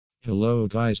Hello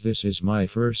guys, this is my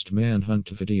first Manhunt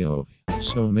video,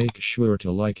 so make sure to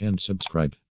like and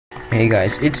subscribe. Hey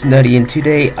guys, it's Nutty, and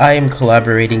today I am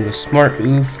collaborating with Smart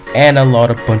Oof and a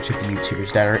bunch of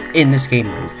YouTubers that are in this game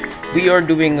mode. We are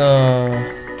doing I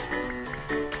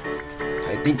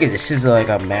think this is like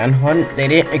a manhunt. They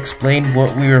didn't explain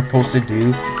what we were supposed to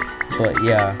do, but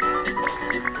yeah.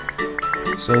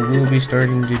 So we'll be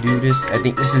starting to do this. I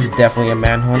think this is definitely a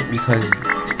manhunt because,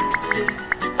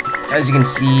 as you can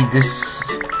see, this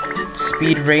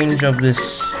speed range of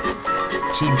this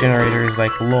cheap generator is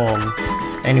like long.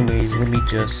 Anyways, let me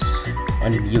just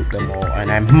unmute them all, and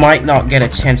I might not get a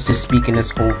chance to speak in this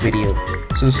whole video,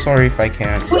 so sorry if I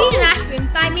can't. Please not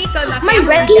inside me because my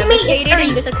red teammate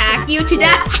and just attack you to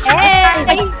death.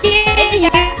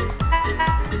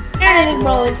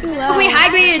 We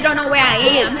hydrated, don't know where I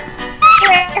am.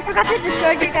 I forgot to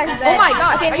destroy your guys' bed. Oh my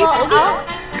gosh, okay, are you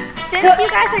since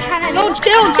you guys are kind of... No,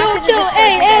 chill.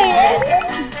 Hey.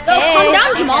 Calm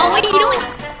down, Jamal. What are you doing?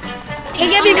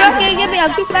 Hey, get me, bro. Get me.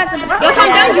 I'm too fast. Yo,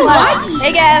 calm down, you what?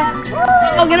 Hey, Gav.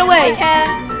 Oh, get away.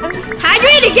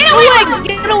 Hydrated, get away!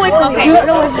 Get away from me.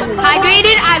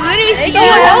 Hydrated, I literally see you.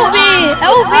 Help me. I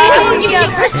won't give you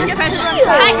a Christmas present.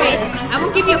 Hydrated. I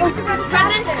won't give you a Christmas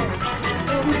present.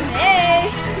 Hey.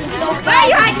 Where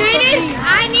are you, Hydrated?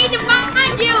 I need to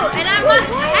find you, and I must.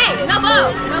 Hey, no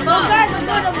bow. I'm good.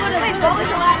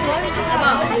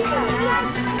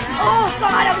 Oh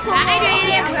God, I'm so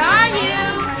Hydrated, where are you?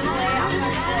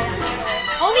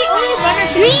 Only runner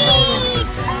can.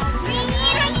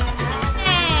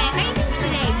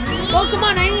 Oh, come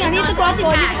on, I need the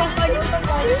crossbow.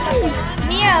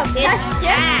 Mia, that's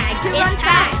just to run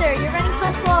faster. You're running so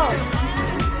slow.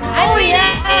 Oh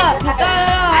yeah.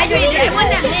 Hydrated, I want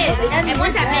that mid.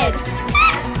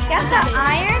 Get the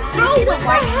iron. Bro, what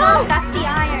the hell? That's the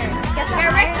iron. Get the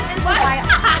iron. What?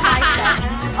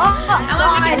 Oh,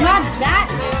 I'm not that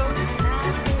new.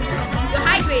 You're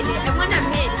hydrated. I want that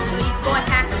mid, so you go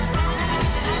attack him.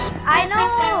 I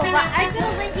know, but I'm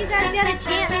gonna let you guys get a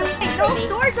chance. Okay, no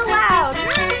swords allowed.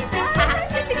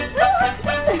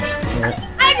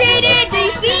 Hydrated. Do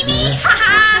you see me?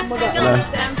 Haha. No, I'm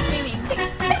streaming.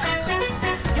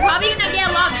 You're probably gonna get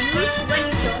a lot of views when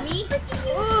you kill me.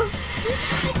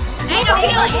 Hey, don't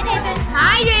kill it.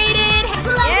 Hydrated.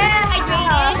 Yeah.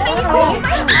 Hydrated.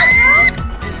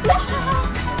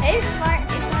 Hey, smart.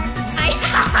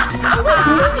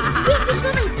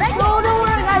 Don't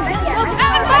worry, guys.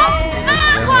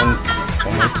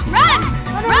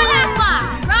 Run, Aqua!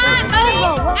 Run, buddy!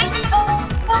 No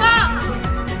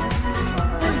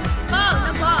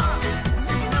ball.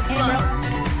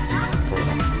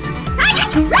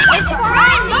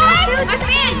 Run, boy! My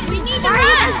friend, we need to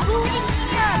run!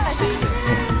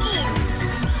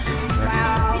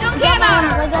 We don't care about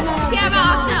her. We care about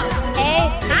ourselves. Hey.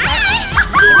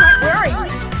 Where are you?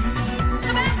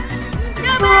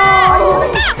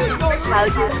 How'd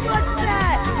you clutch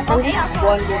that? Okay, I'll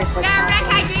Wreck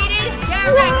hydrated.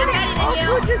 Wreck, I'm better than you.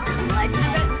 just clutch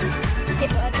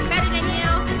I'm better than you.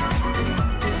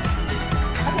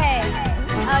 Okay.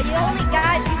 You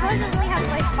guys only have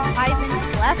like 5 minutes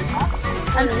left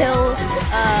until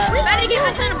Better get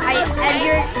my son I end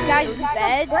your guys'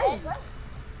 bed.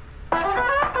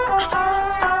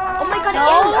 Oh my god, No,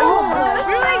 Annie, are you among us?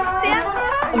 you're like stand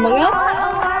Among Us?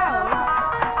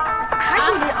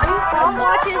 Hydrated, are you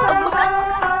among us? Among us?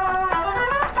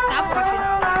 Stop watching her.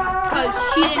 Because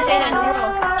she didn't say that in the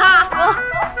world. Ha!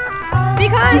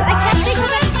 because I can't think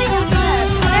of anything else.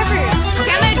 Whatever.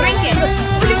 Okay, I'm gonna drink it.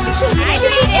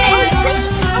 Hydrated!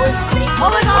 Oh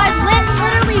my god, Lynn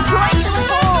literally joined the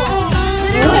poll.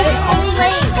 Literally, all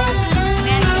late.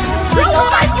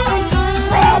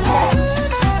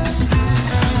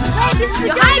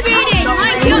 You're hydrated!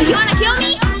 You wanna kill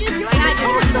me?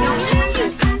 Hydrated.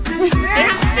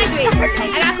 I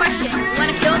got a question. You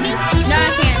wanna kill me? No,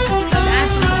 I can't. Because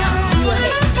actually, you will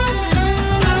hit.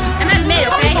 I'm at mid,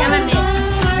 okay? I'm at mid.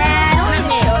 I'm at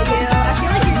mid. I feel like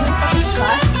you're doing something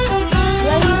fast.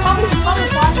 Yeah, you probably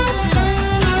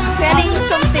Planning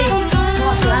something.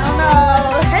 I don't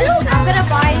know. Hello, I'm gonna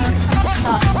buy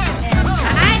stuff.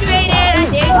 Hydrated! I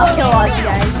dare I'll you. kill all you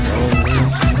guys.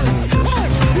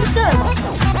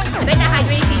 I bet that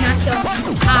hydration not kill me.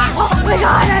 Oh my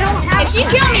god, I don't have. If she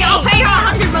kill me, I'll pay her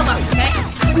 100 Robux, okay?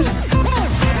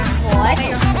 What?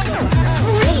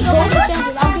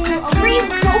 Free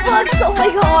Robux? Oh my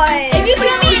god. If you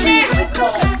kill me in there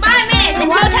 5 minutes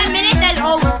until 10 minutes, that's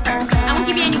over. I won't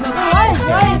give you any Robux.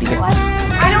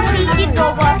 I don't need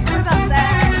Robux. What about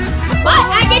that? But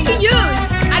I get to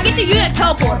use a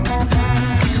teleport.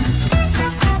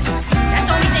 That's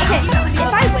the only thing. Okay,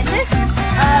 if I win this,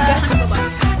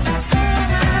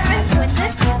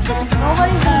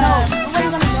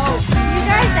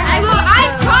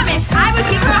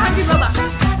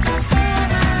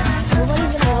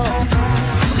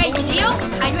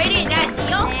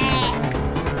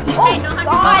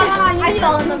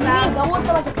 I want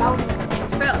to like 1,000.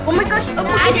 Bro, oh my gosh, I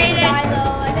hydrated. didn't die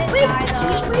though. I didn't Wait, die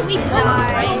though. sweet That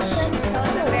rice. was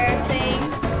embarrassing.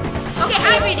 Okay,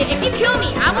 hydrated. If you kill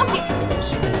me, I will give you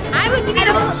I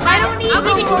don't need I'll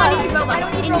give you 200 I Robux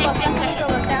don't need in next Robux. 10 seconds.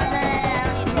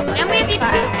 And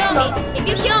if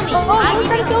you kill me, Oh, I'll who's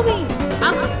trying to kill me?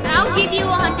 give you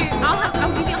 100.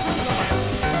 I'll give you 100 Robux.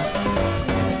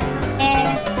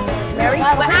 Very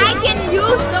But I can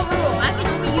use the rule. I can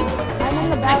only use. I'm in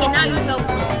the I back. cannot use the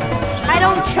rule. I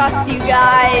don't trust you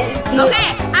guys. Okay,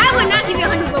 I will not give you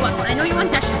 100 Robux. I know you want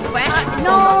that shit.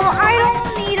 No, I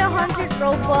don't need 100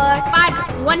 Robux.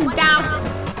 1,000.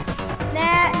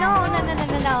 Nah, no.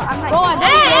 I'm not. Bro,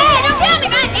 Hey, don't kill me,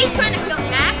 man. He's trying to kill me.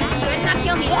 Axe, you better not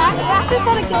kill me. After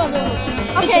trying to kill him.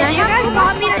 Okay, do you guys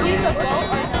want me to use a bow?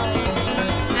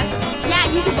 Yeah,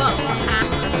 use a bow.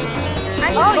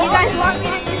 Oh, you guys want me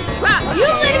to use? Bro, you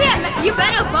literally, you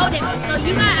better vote him. So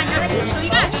you got a chance to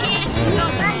kill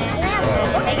me.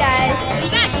 Hey guys. So you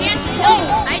got a chance to kill me.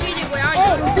 I did it. Where are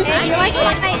you? Hey, do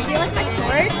you like my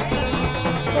sword?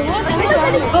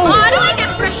 Oh, I don't like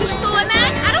that precious sword,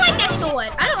 man. I don't like that sword.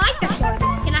 I don't like that sword.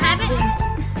 Can I have it?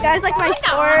 You guys like my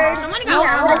sword? Someone got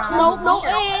armor. No.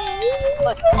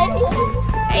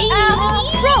 Hey,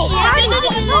 Bro, no,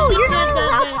 you're not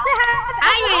allowed to have.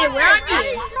 Hydrated, where are you? That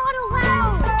is not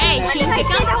allowed. Hey, can you kick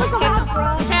him? That was Kick allowed, him. bro.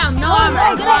 Kill him. No armor. No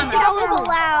armor. That was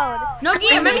allowed. No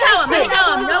gear. Let me tell him.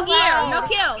 No gear. No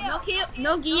kill.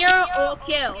 No gear or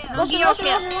kill. No gear or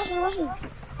kill.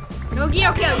 No gear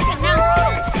or kill. You can announce it.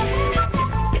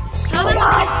 Tell them to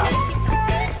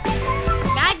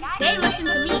guys, they listen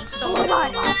to me, so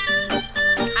hydrated.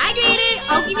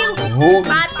 I'll give you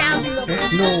 5,000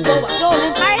 Robux.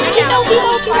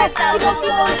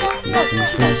 No.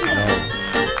 Please, please, no.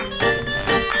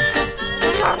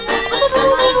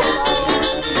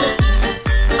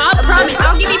 I promise.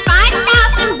 I'll give you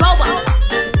 5,000 Robux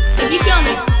if you kill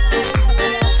me.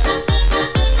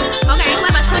 Okay, what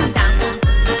about 20,000?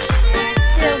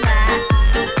 Still mad.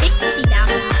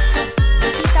 60,000.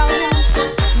 50,000.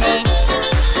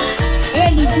 I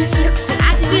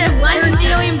have to do the 1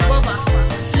 million Robux.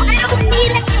 I don't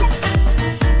need it.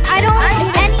 I don't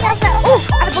need any of that. Oh,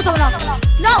 I have to put someone else.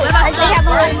 No, What about they have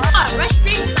one. rush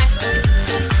stream sniper.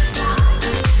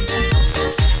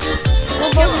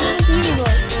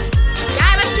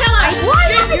 Yeah, let's kill him. Why?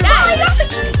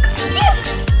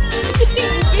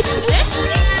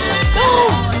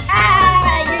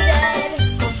 Ah, you're dead.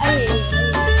 I hate you.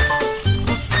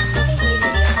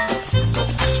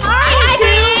 Hi,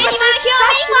 Hydrated. You wanna kill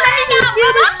me? Dude,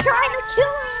 Robux? he's trying to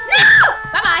kill me. No!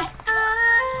 Bye-bye.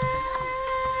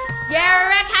 You're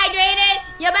wreck, Hydrated.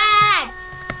 You're bad.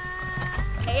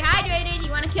 Hey, Hydrated.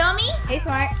 You wanna kill me? Hey,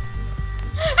 smart.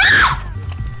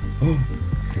 Oh.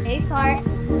 Hey, smart.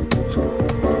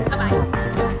 Bye-bye. I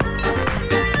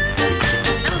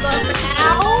will go for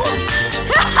now.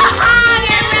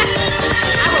 You're wrecked.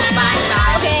 I will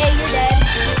bye-bye. Okay, you're dead.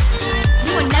 You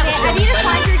will never Okay, I kill need me, to buddy.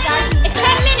 find your guy. It's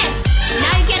 10 minutes.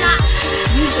 Now you cannot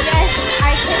use it. Yes,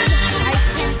 I can.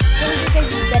 Those are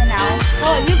guys is dead now.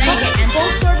 Oh, you Now you can.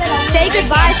 both your bed on Say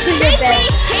goodbye to your Chase me.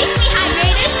 bed. Chase me,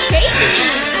 Hydrated. Chase me.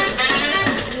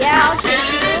 Yeah, I'll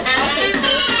chase you. I'll chase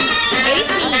you. Chase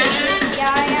me.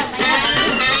 Yeah, I am.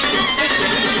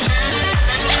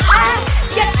 Ah,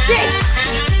 get chased.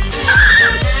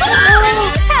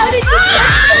 Oh, how did you get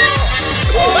that?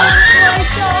 Oh my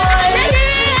god.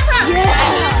 Yeah.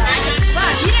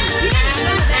 But you didn't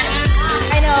know that.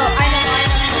 I know. I'm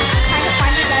trying to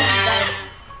find your guys' bed.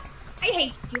 I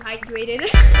hate you, Hydrated.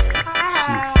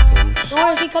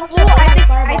 No, she comes Oh, with I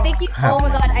think you. Oh my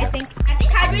god, I think. I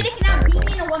think Hydrated can now beat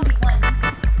me in a 1v1.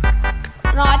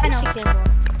 No, I think I she know. can.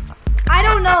 I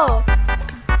don't know.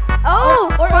 Oh,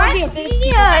 Or it would be a fine. 50.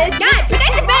 Yeah, it's Guys, put that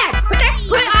in the bag.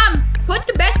 Put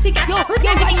the best pickaxe. Yo, Put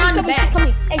guys, everything she's on the coming, bag. she's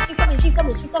coming. Hey, she's coming.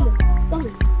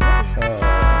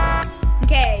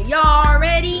 Okay, y'all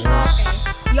ready?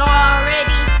 Okay. Y'all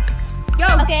ready? Yo,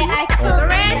 Okay, can you I get the killed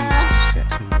red? Get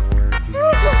some more, dude. Yo,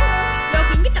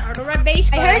 can you get the other red base?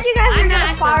 I heard you guys I'm were not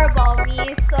gonna fireball me,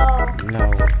 so No.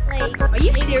 like. Are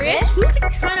you maybe serious? this? Who's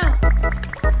trying to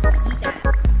eat that?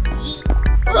 Eat.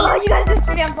 Oh, you guys just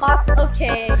spam blocks.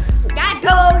 Okay. God, go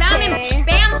spam and Okay.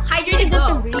 spam hydrated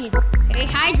go. Hey,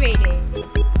 hydrated.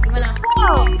 You wanna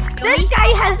Oh, kill this me? guy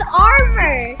has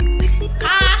armor.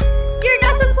 You're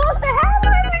not supposed to have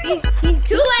armor. He's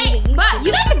Too late. But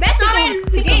you got the best armor in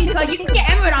the game because you can get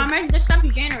emerald armor and just stop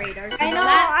your generator. I know.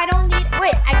 That. I don't need.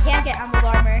 Wait, I can't get emerald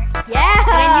armor. Yeah.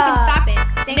 Then you can stop it.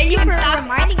 Thank then you can for stop it.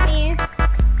 reminding me.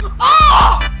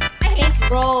 Oh! I hate you.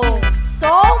 bro.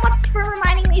 So much for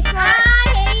reminding me, Smart. I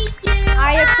hate you.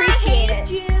 I appreciate it.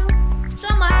 You so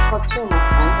much. Fuck so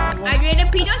much. Hydrated,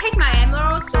 please don't take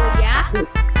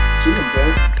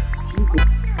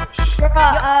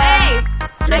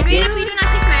Hydrated, please do not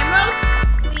take my emeralds.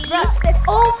 Please. Bro,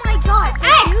 oh my god. Hey,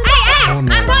 Ash! Oh,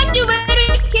 no. I'm going to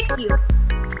literally kick you.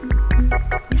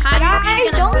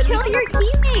 Guys, don't kill your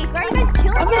teammates. Why are you guys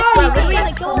killing your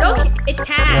teammates? No, it's I'm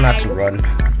gonna have to tag. run.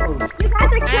 You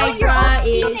guys are killing your Hydra own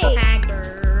is teammates.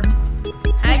 tagger.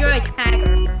 Hydra is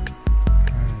tagger.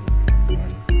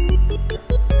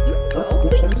 Oh,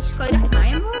 please, could I have my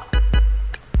emerald?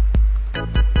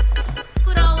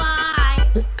 Good old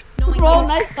life. No one Bro, cares.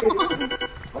 nice song.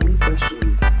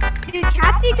 Dude,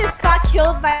 Kathy just got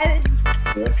killed by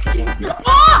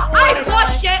Oh, I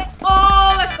flushed it.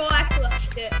 Oh, let's go. I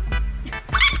flushed it.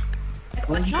 I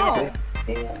flushed it.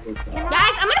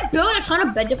 Guys, I'm gonna build a ton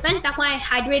of bed defense. That's why I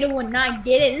hydrated when I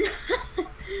didn't.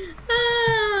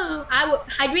 Oh,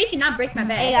 hydrated cannot break my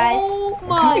bed. Hey guys. Oh How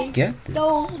my. did I get this?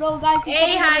 No, guys. he's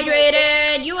Hey, coming over.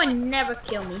 hydrated, you will never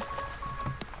kill me.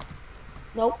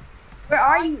 Nope. Where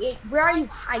are you? Where are you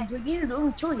hydrated? Let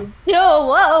me show you. Yo,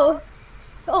 whoa.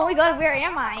 Oh my god, where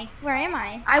am I? Where am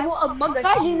I? I will among us.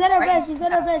 Guys, she's at her right? bed. She's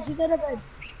at her bed. She's at her bed.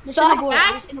 Mission Stop abort.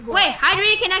 Guys, Mission abort. wait,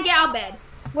 hydrated cannot get out of bed.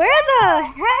 Where the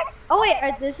heck? Oh wait,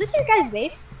 is this your guys'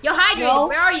 base? Yo, hydrated, No.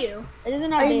 where are you? It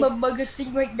isn't her I'm base. among us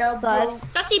right now, bro.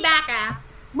 Sus. Sussy back ass.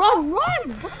 Run, run!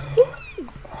 What are you doing?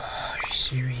 Are you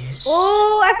serious?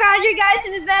 Oh, I found your guys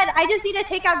in the bed. I just need to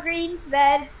take out Green's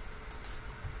bed.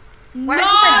 No, Why you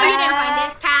don't you find didn't find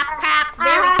this. Cap,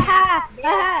 very cap,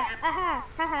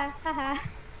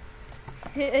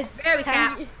 very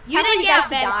cap. You didn't get out of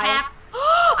bed, cap.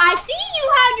 I see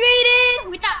you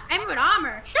hydrated with that emerald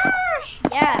armor. Shush.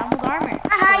 Yeah, I'm with armor.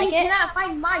 Haha, Like you it? cannot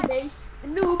find my base.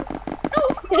 Noob.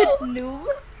 Noob.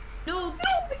 Noob.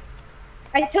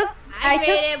 I took.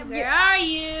 Hydrated, where are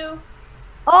you?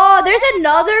 Oh, there's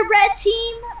another red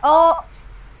team. Oh.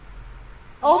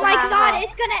 Oh my Yeah. god,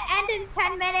 it's gonna end in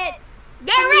 10 minutes.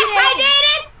 Get rid,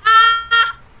 hydrated.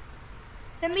 Ah.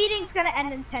 The meeting's gonna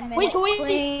end in 10 minutes. Wait, can we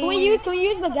please.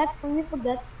 use baguettes? Can we use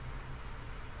baguettes?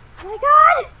 Oh my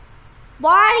god!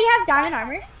 Why do you have diamond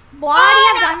armor? Why do you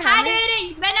have diamond armor? Hydrated,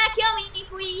 you better not kill me,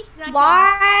 please. Do not kill me.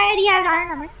 Why do you have diamond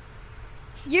armor?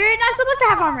 You're not supposed to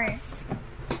have armor.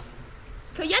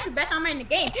 Cause you have the best armor in the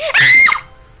game.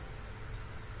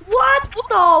 What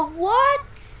the what?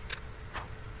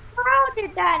 How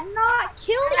did that not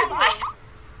kill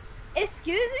you?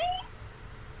 Excuse me?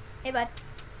 Hey bud.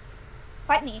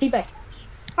 Fight me. Stay back.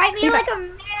 Fight me Stay like back. a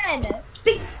man.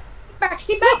 Stay back.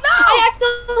 Stay back. No! I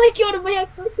accidentally killed him.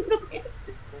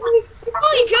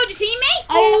 Oh, you killed your teammate?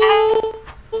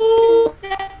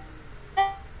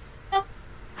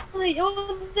 It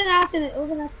was an accident. It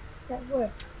was an accident.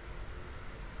 Where?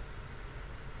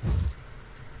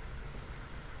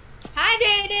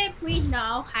 Hydrated, please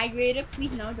no. Hydrated,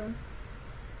 please no. Don't.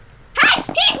 Hey,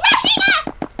 he's rushing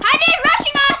us! Hydrated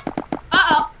rushing us!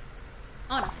 Uh-oh.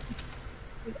 Oh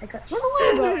no. I got. Run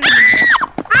away, bro.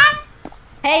 Ah!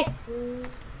 Hey.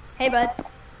 Hey bud.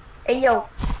 Hey yo.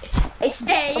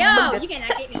 Hey yo, you cannot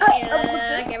get me.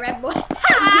 Get red boy.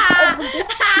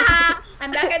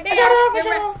 I'm back at there.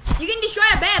 You can destroy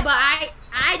a bed, but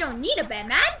I don't need a bed,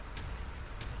 man.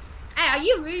 Hey, are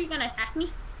you really gonna attack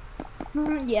me?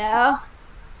 Yeah.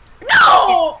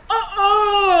 No!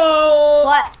 Uh-oh!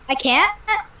 What? I can't?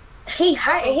 Hey,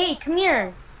 hi. Hey, come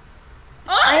here.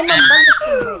 Oh, no! right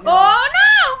now. Oh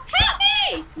no! Help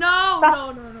me! No,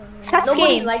 Stop. no. Sus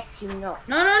Nobody game. likes you, no.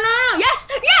 No.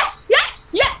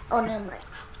 Yes! Oh, never mind.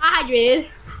 I hydrated.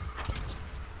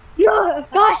 No,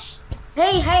 gosh.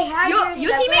 Hey, hi.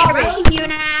 Your teammate rushing you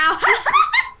now.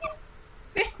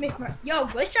 Yo,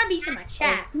 Glitch Chubby's in my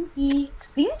chat.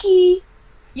 Stinky.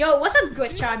 Yo, what's up,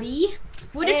 Glitch Chubby?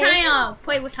 We're just trying to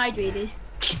play with Hydrated.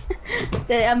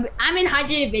 I'm in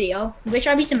Hydrated video. Glitch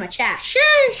Chubby's in my chat.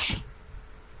 Shush!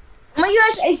 Oh my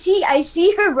gosh, I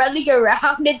see her running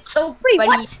around. It's so Wait, funny.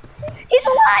 what? He's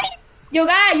alive. Yo,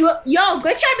 guys, yo,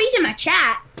 Glitch Chubby's in my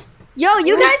chat. Yo,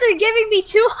 you guys are giving me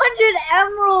 200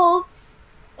 emeralds.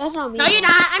 That's not me. No, you're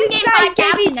not. I'm You getting guys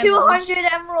 5,000 gave me 200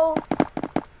 emeralds.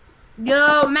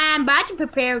 Yo, man, but I can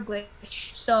prepare Glitch.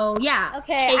 So, yeah.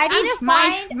 Okay, Hey, I need to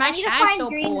my find chat's so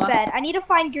Green's full. bed. I need to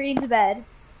find Green's bed.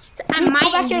 I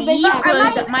might back to your leave base.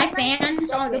 because I my might-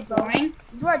 fans are boring.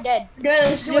 You are dead.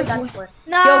 There's You are done for.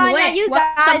 No, Yo, no, Glitch, you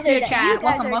what's guys up to are your dead. chat? You guys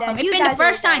Welcome. are dead. It's You been the guys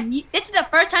first are dead. time. This is the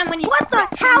first time when you. What the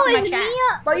come hell to my is chat.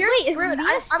 Mia? But you're Wait, screwed. is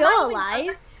Mia I'm still not even-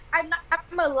 alive?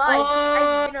 I'm alive.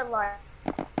 I've been alive.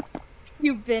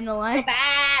 You've been alive.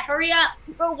 Bad. Hurry up.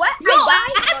 Bro, what? Yo, I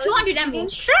died, have bro. 200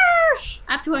 emeralds. Shush.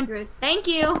 I have 200. Thank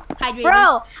you. Hydrated.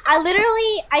 Bro, I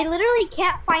literally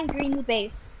can't find Green's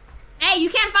base. Hey, you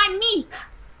can't find me.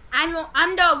 I'm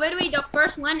literally the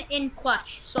first one in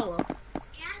clutch solo.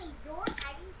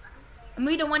 I'm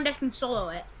really the one that can solo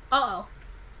it. Uh-oh.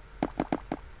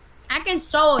 I can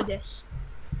solo this.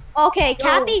 Okay,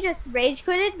 Kathy just rage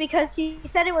quitted because she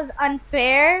said it was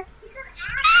unfair.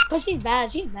 Cause she's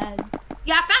bad. She's bad.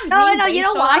 Yeah, I found No, green no, base, you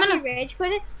know so why I'm she gonna. rage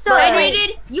quitted? So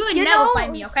hydrated, you would you never know-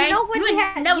 find me, okay? you know when would we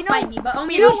had- never you know- find me, but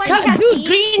only you know if when you we had Dude, beef?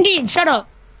 green team, shut up,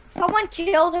 Someone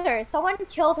killed her. Someone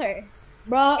killed her.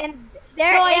 bro. And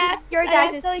they're Bro, in your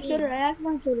guys' accidentally killed her. team. I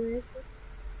accidentally killed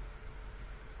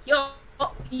her.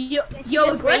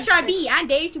 Yo, Glitch RB, I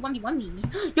dare you to 1v1 me.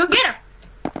 Yo, get her!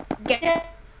 Get her.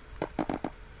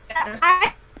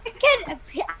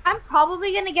 I'm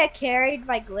probably gonna get carried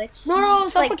by Glitch. No, Like,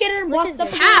 suffocated and blocked. Glitch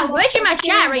is good. Ah, Glitch in my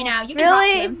chat right now. You can talk to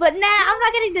Really? him. But nah, I'm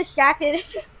not getting distracted.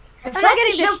 I'm not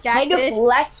getting Kind of distracted.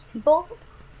 less people.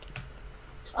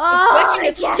 Oh,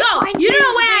 I can't Yo, find you don't know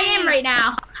green where I am base. right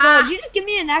now. Bro, Ha! you just give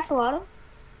me an axolotl.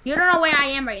 You don't know where I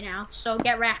am right now, so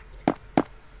get wrecked.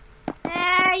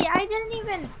 I didn't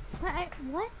even.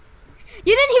 What?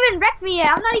 You didn't even wreck me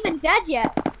yet. I'm not even dead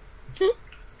yet.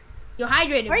 You're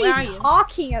hydrated. What Where are are you you?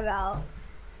 talking about?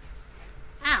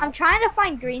 Ow. I'm trying to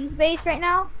find green space right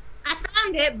now. I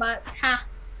found it, but ha.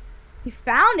 You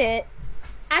found it?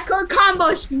 I could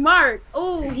combo smart.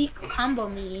 Oh, he could combo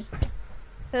me.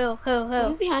 Who?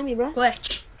 Who's behind me, bro?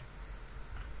 Glitch.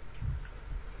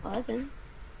 Oh, that's him.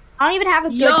 I don't even have a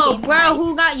good Yo, game bro, device.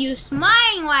 who got you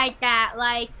smiling like that?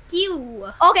 Like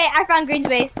you. Okay, I found green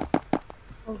space.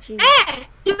 Oh shoot. Hey,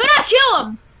 do not kill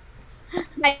him.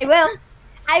 I will.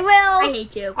 I I will.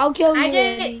 hate you. I'll kill you. I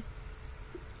did- Andy.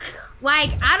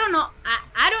 Like, I don't know.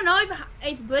 I don't know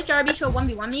if Glitch RB should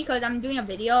 1v1 me because I'm doing a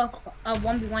video of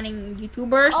 1v1ing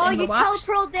YouTubers Oh, in you ROBLOX.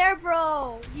 teleproed there,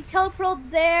 bro. You teleproed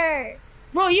there.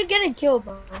 Bro, you're getting killed,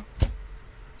 bro.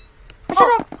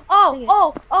 Shut up. Dang it.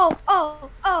 Oh my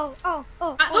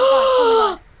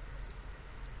god.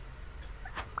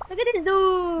 Look at this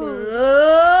dude.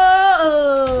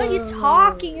 What are you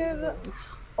talking about?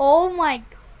 Oh my god.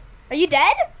 Are you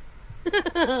dead?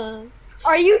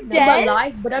 Are you I'm dead?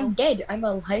 alive, but I'm dead. I'm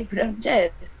alive, but I'm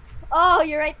dead. Oh,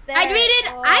 you're right there.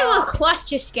 Hydrated, Oh, I will clutch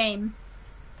this game.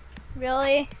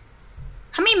 Really?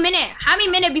 How many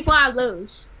minute before I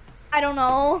lose? I don't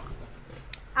know.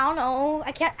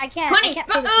 I can't 20. say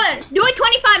the- Do it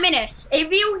 25 minutes.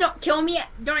 If you don't kill me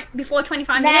before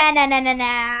 25 minutes, Nah.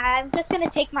 I'm just gonna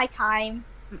take my time.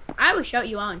 I will shout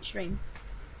you on stream.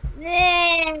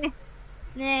 Nah.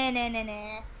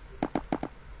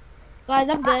 Guys,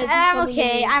 I'm dead. Just I'm come and okay.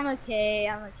 get me.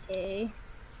 I'm okay.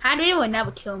 Hydrated would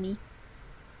never kill me.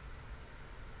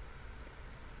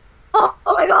 Oh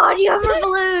my god, you have more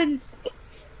balloons.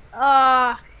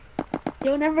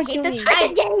 You'll never I hate kill this me.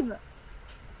 freaking game.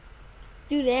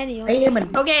 Dude, Andy. I am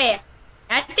an Okay,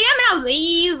 I think I'm gonna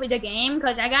leave the game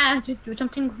because I gotta do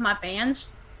something with my fans.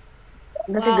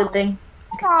 That's Wow. a good thing.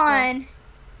 Come on.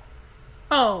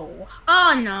 Oh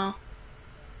no.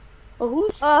 Oh,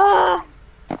 who's? Ah!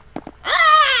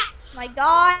 My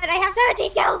god, I have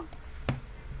 17 kills.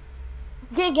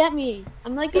 You can't get me.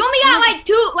 I'm like. You only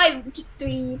got like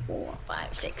 3, 4,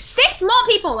 5, 6 more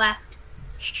people left.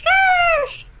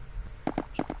 Shush.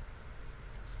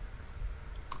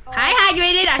 Hi,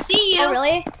 hydrated. I see you. Oh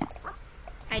really?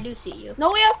 I do see you.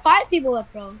 No, we have 5 people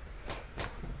left, bro.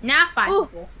 Not 5 Ooh.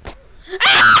 people.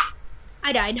 Ah!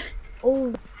 I died.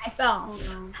 Oh, I fell.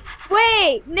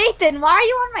 Wait, Nathan, why are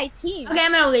you on my team? Okay,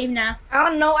 I'm gonna leave now. I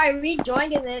don't know. I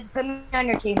rejoined and then it put me on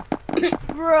your team.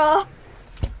 Bruh.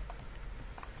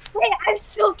 Wait, I'm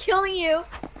still killing you.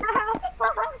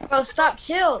 Bro, stop.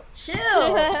 Chill.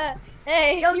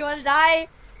 Hey, Yo, you wanna die?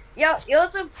 Yo, it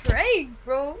was a prank,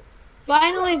 bro.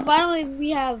 finally, we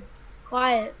have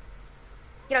quiet.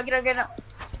 Get up.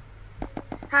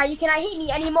 Hi, you cannot hate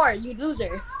me anymore, you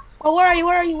loser. Oh, where are you?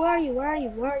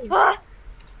 Ah,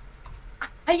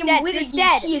 I am Dead, winning you're you.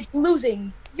 dead. She is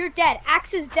losing. you're dead.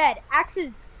 Axe is dead. Axe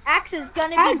is gonna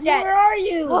be Ads, dead. where are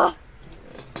you? Ah,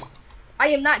 I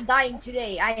am not dying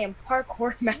today. I am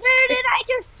parkour master. where did I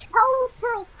just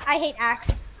teleport? I hate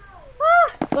Axe.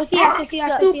 Ah, Go see Axe,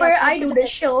 Super, I do the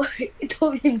show. It's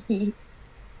only me.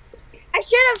 I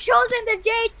should have chosen the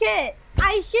J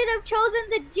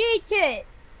kit.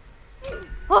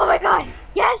 Oh my god.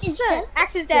 Yes.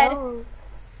 Axe is dead. Yo.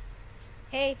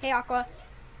 Hey, Aqua.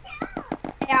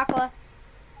 Hey, Aqua.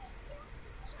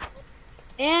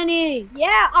 Annie.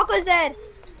 Yeah, Aqua's dead.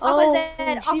 Aqua's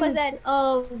dead. shoot. Aqua's dead.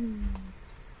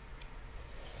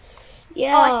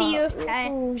 Yeah. Oh, I see you. Okay.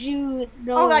 Oh, shoot.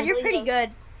 No, Oh god, you're wait pretty up. good.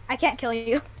 I can't kill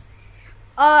you.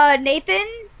 Nathan,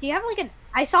 do you have like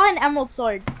I saw an emerald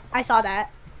sword. I saw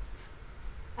that.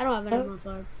 I don't have an emerald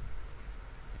sword.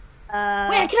 Wait,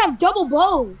 Wait, I can have double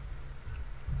bows.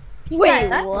 wait,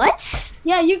 that? what?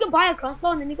 Yeah, you can buy a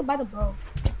crossbow and then you can buy the bow.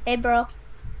 Hey, bro.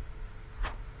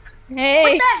 Hey.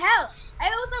 What the hell? I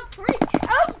was a prick. I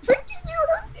was pricking you.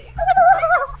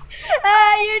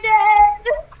 Ah, you're dead.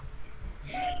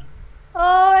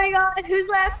 Oh my god, who's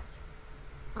left?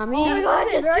 I Oh mean, my god,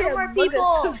 Listen, there's right, two more I'm bugging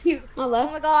people. you. I Oh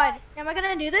left. my god, am I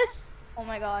gonna do this? Oh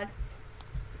my god.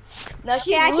 No,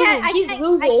 she's Okay, losing. She's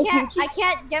losing. I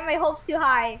can't get my hopes too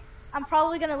high. I'm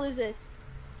probably gonna lose this.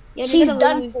 Yeah, She's you're gonna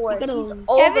done lose. for. You're gonna She's lose.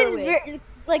 over Kevin's with.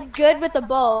 like good with the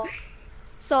bow.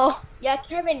 So Yeah,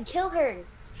 Kevin, kill her.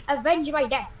 Avenge my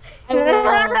death. I will.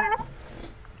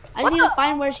 I just need to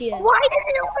find where she is. Why did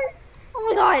it work? Oh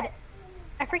my god.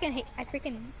 I freaking. I can't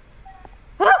do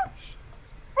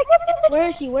this. Where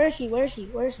is she? Where is she? Where is she?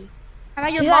 Where is she? I'm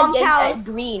at your She's mom's at house.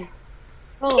 green.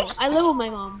 Oh, I live with my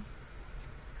mom.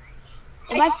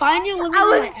 If I find you living I in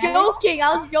was my attic, joking.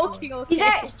 I was joking.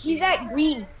 Okay. She's at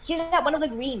green. She's at one of the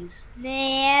greens.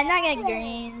 Nah, I'm not gonna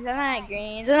greens. I'm not at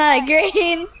greens. I'm not at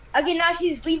greens. Okay, now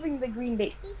she's leaving the green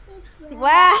base.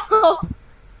 Wow.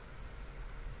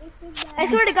 I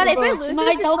swear to God, if I she lose this,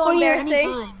 might it's so teleport here embarrassing.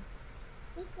 anytime.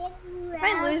 If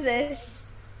I lose this,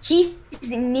 She's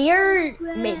near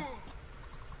mid.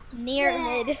 near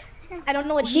mid. I don't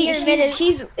know what near mid is.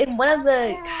 She's in one of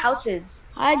the houses.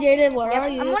 Hi, Jaden. Where Yep, are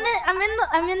you?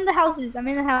 I'm in the houses. I'm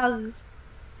in the houses.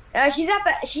 She's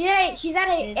at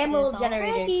an emerald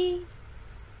generator.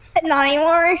 Not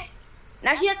anymore.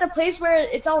 Now she's at the place where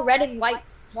it's all red and white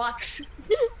blocks.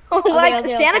 Oh, like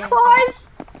okay, Santa okay.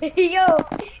 Claus. Yo,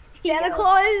 Santa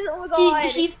Claus. Oh my God.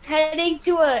 she's heading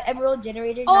to a emerald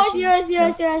generator. Oh, Now I see her, I see her, I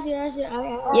see her, I see her, I see her.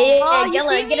 Yeah, Oh, you get her,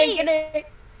 see me? get her.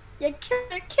 Yeah,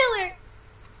 kill her.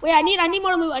 Wait, I need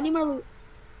more loot. I need more loot.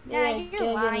 Yeah, Yeah, you're get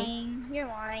it. lying. You're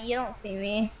lying. You don't see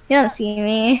me. You don't see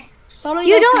me. Totally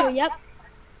You don't see don't- you. Yep.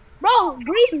 Bro,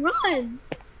 green, run.